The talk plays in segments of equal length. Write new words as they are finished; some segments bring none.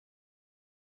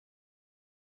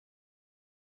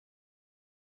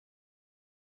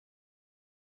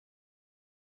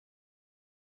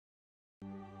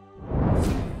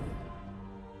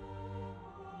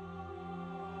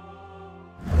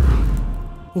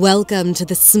Welcome to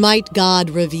the SMITE God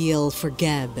reveal for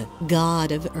Geb,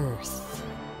 God of Earth.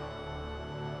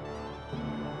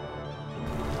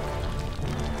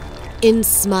 In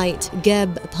SMITE,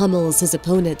 Geb pummels his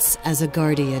opponents as a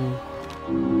guardian.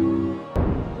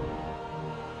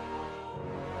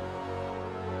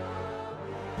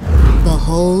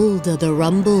 Behold the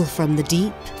rumble from the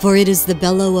deep, for it is the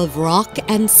bellow of rock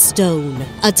and stone.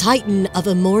 A titan of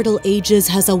immortal ages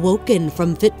has awoken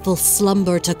from fitful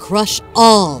slumber to crush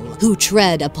all who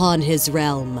tread upon his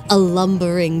realm. A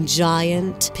lumbering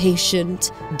giant,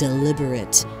 patient,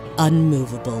 deliberate,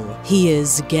 unmovable. He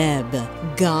is Geb,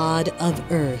 God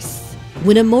of Earth.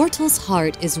 When a mortal's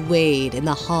heart is weighed in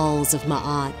the halls of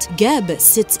Ma'at, Geb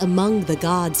sits among the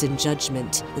gods in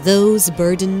judgment. Those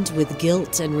burdened with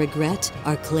guilt and regret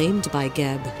are claimed by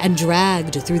Geb and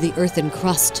dragged through the earthen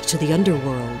crust to the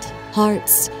underworld.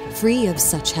 Hearts free of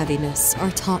such heaviness are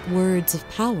taught words of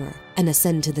power and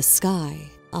ascend to the sky.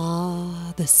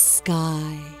 Ah, the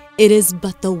sky. It is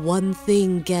but the one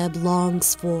thing Geb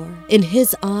longs for. In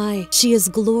his eye, she is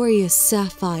glorious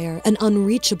sapphire, an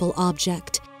unreachable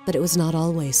object. But it was not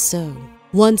always so.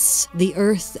 Once the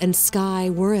earth and sky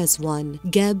were as one,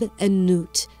 Geb and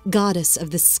Nut, goddess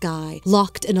of the sky,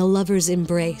 locked in a lover's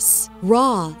embrace.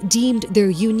 Ra deemed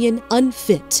their union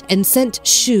unfit and sent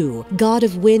Shu, god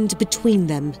of wind, between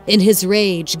them. In his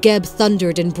rage, Geb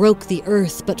thundered and broke the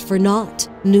earth, but for naught.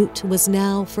 Nut was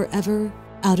now forever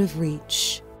out of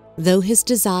reach. Though his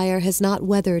desire has not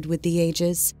weathered with the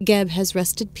ages, Geb has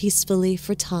rested peacefully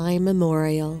for time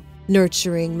immemorial,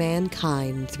 nurturing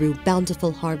mankind through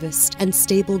bountiful harvest and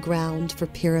stable ground for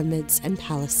pyramids and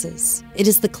palaces. It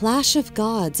is the clash of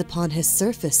gods upon his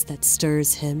surface that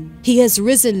stirs him. He has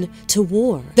risen to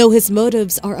war, though his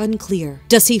motives are unclear.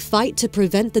 Does he fight to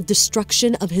prevent the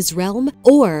destruction of his realm,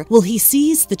 or will he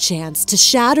seize the chance to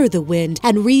shatter the wind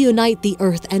and reunite the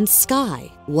earth and sky?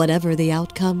 Whatever the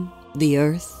outcome, the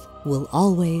earth will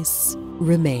always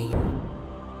remain.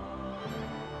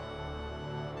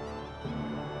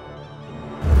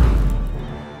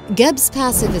 Geb's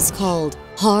passive is called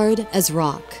Hard as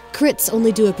Rock. Crits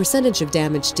only do a percentage of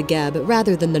damage to Geb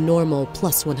rather than the normal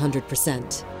plus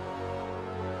 100%.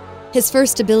 His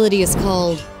first ability is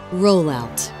called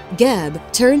Rollout. Geb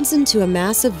turns into a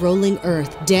massive rolling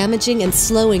earth, damaging and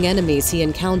slowing enemies he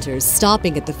encounters,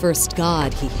 stopping at the first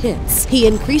god he hits. He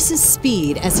increases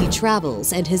speed as he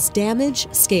travels, and his damage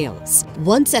scales.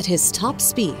 Once at his top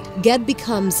speed, Geb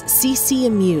becomes CC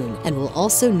immune and will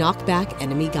also knock back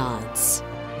enemy gods.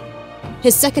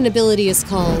 His second ability is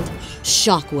called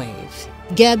Shockwave.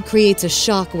 Geb creates a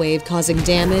shockwave causing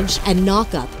damage and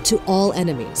knock-up to all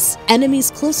enemies. Enemies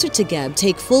closer to Geb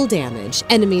take full damage,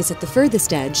 enemies at the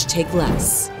furthest edge take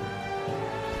less.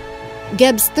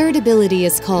 Geb's third ability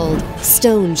is called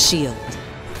Stone Shield.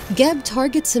 Geb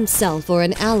targets himself or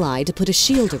an ally to put a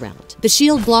shield around. The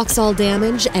shield blocks all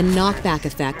damage and knockback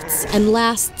effects and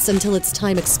lasts until its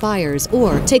time expires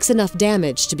or takes enough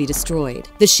damage to be destroyed.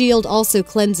 The shield also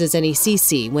cleanses any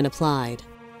CC when applied.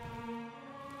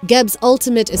 Geb's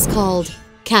ultimate is called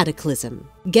Cataclysm.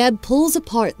 Geb pulls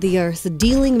apart the earth,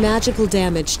 dealing magical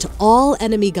damage to all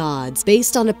enemy gods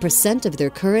based on a percent of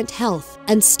their current health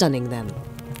and stunning them.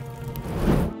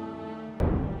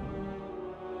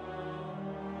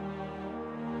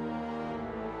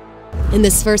 In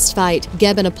this first fight,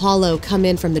 Geb and Apollo come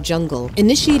in from the jungle.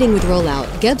 Initiating with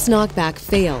rollout, Geb's knockback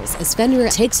fails as Fenrir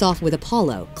takes off with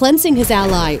Apollo. Cleansing his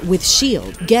ally with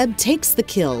shield, Geb takes the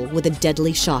kill with a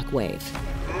deadly shockwave.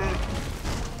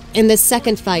 In this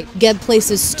second fight, Geb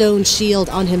places Stone Shield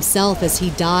on himself as he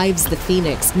dives the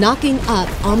Phoenix, knocking up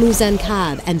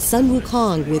Amu-Zankab and Sun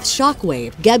Wukong with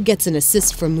Shockwave. Geb gets an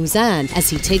assist from Muzan as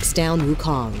he takes down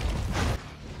Wukong.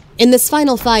 In this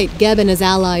final fight, Geb and his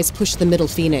allies push the middle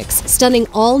Phoenix, stunning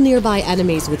all nearby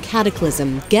enemies with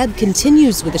Cataclysm. Geb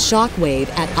continues with a shockwave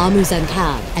at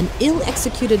Amu-Zankab. An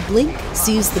ill-executed blink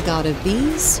sees the god of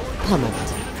bees pummeled.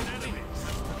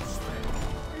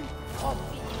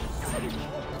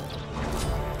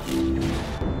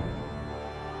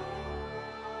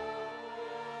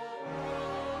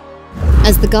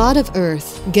 As the god of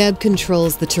Earth, Geb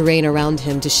controls the terrain around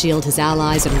him to shield his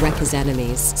allies and wreck his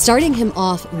enemies. Starting him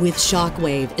off with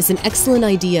Shockwave is an excellent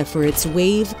idea for its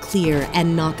wave, clear,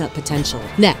 and knock-up potential.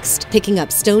 Next, picking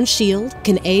up Stone Shield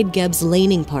can aid Geb's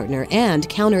laning partner and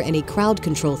counter any crowd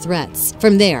control threats.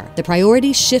 From there, the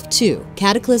priorities shift to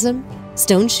Cataclysm,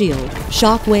 Stone Shield,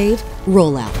 Shockwave,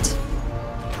 Rollout.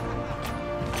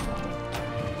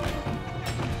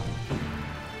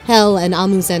 Hel and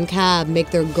Amu-Zankab make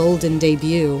their golden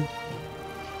debut.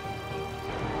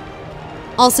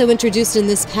 Also introduced in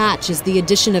this patch is the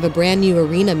addition of a brand new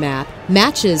arena map.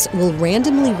 Matches will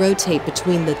randomly rotate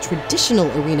between the traditional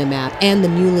arena map and the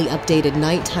newly updated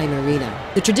nighttime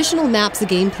arena. The traditional map's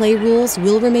gameplay rules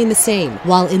will remain the same,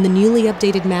 while in the newly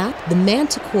updated map, the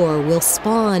Manticore will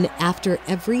spawn after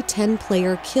every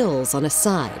 10-player kills on a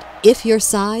side. If your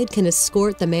side can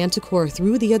escort the Manticore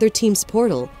through the other team's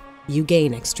portal, you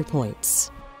gain extra points.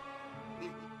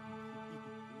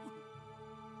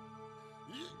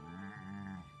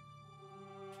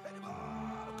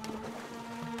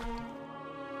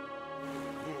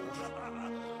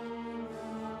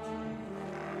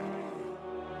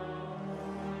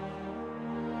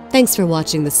 Thanks for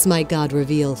watching the SMITE God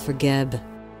reveal for Geb,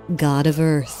 God of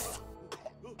Earth.